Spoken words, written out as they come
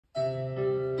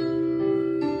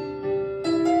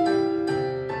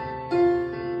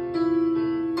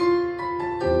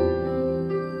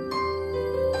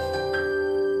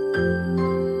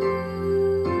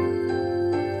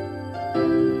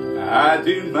I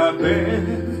did my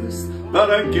best, but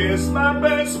I guess my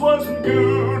best wasn't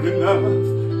good enough.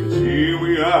 'Cause here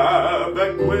we are,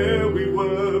 back where we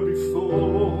were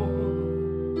before.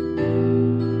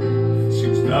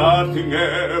 Seems nothing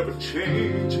ever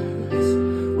changes.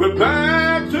 We're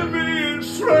back to being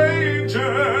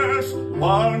strangers,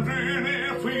 wondering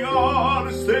if we ought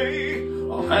to stay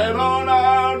or head on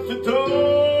out the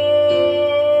door.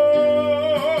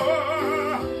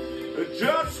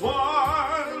 Just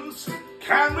once,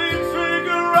 can we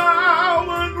figure out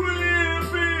what we've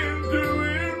been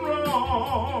doing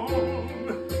wrong?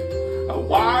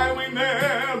 Why we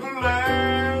never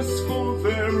last for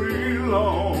very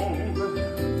long?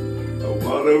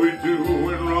 What are we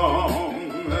doing wrong?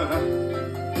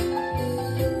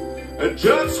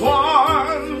 Just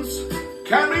once,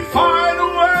 can we find a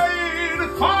way to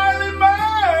finally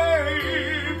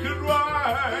make it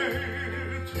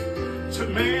right? To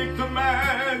make the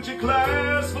magic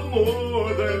last for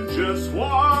more than just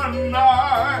one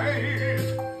night.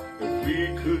 If we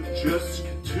could just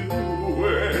get to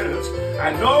it, I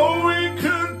know we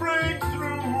could break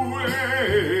through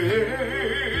it.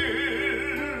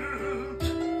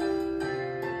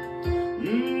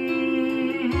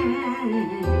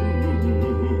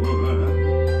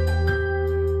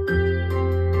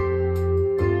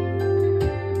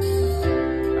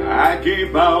 I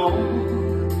gave my all,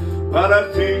 but I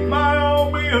think my all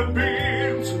may have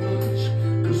been too much.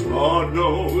 'Cause Lord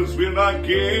knows we're not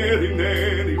getting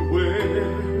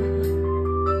anywhere.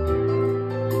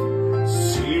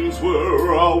 Seems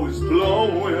we're always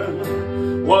blowing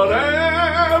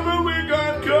whatever we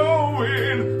got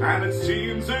going. And it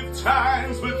seems at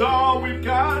times with all we've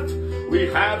got, we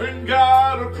haven't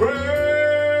got a prayer.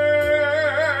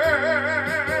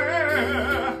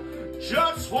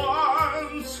 Just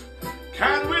once,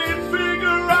 can we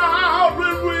figure out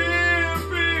what we've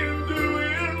been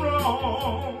doing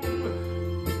wrong?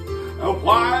 And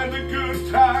why the good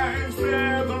times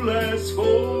never last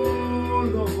for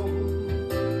long?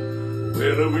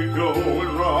 Where are we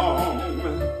going wrong?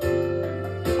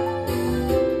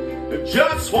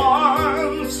 Just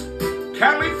once,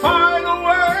 can we find a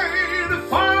way to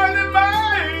finally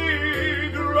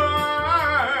make it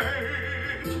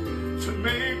right? To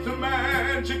make the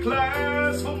magic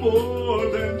last for more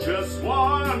than just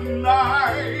one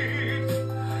night.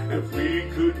 If we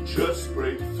could just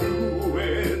break through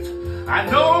it, I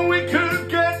know we could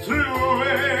get through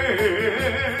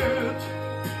it.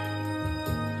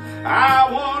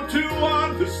 I want to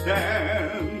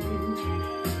understand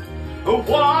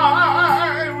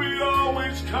why we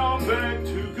always come back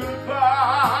to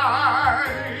goodbye.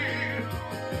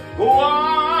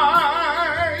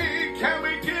 Why can't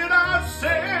we get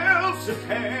ourselves at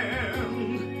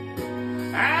hand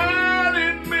and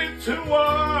admit to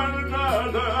one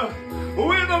another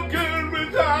we're no good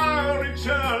without each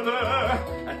other,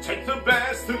 and take the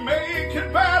best to make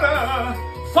it better?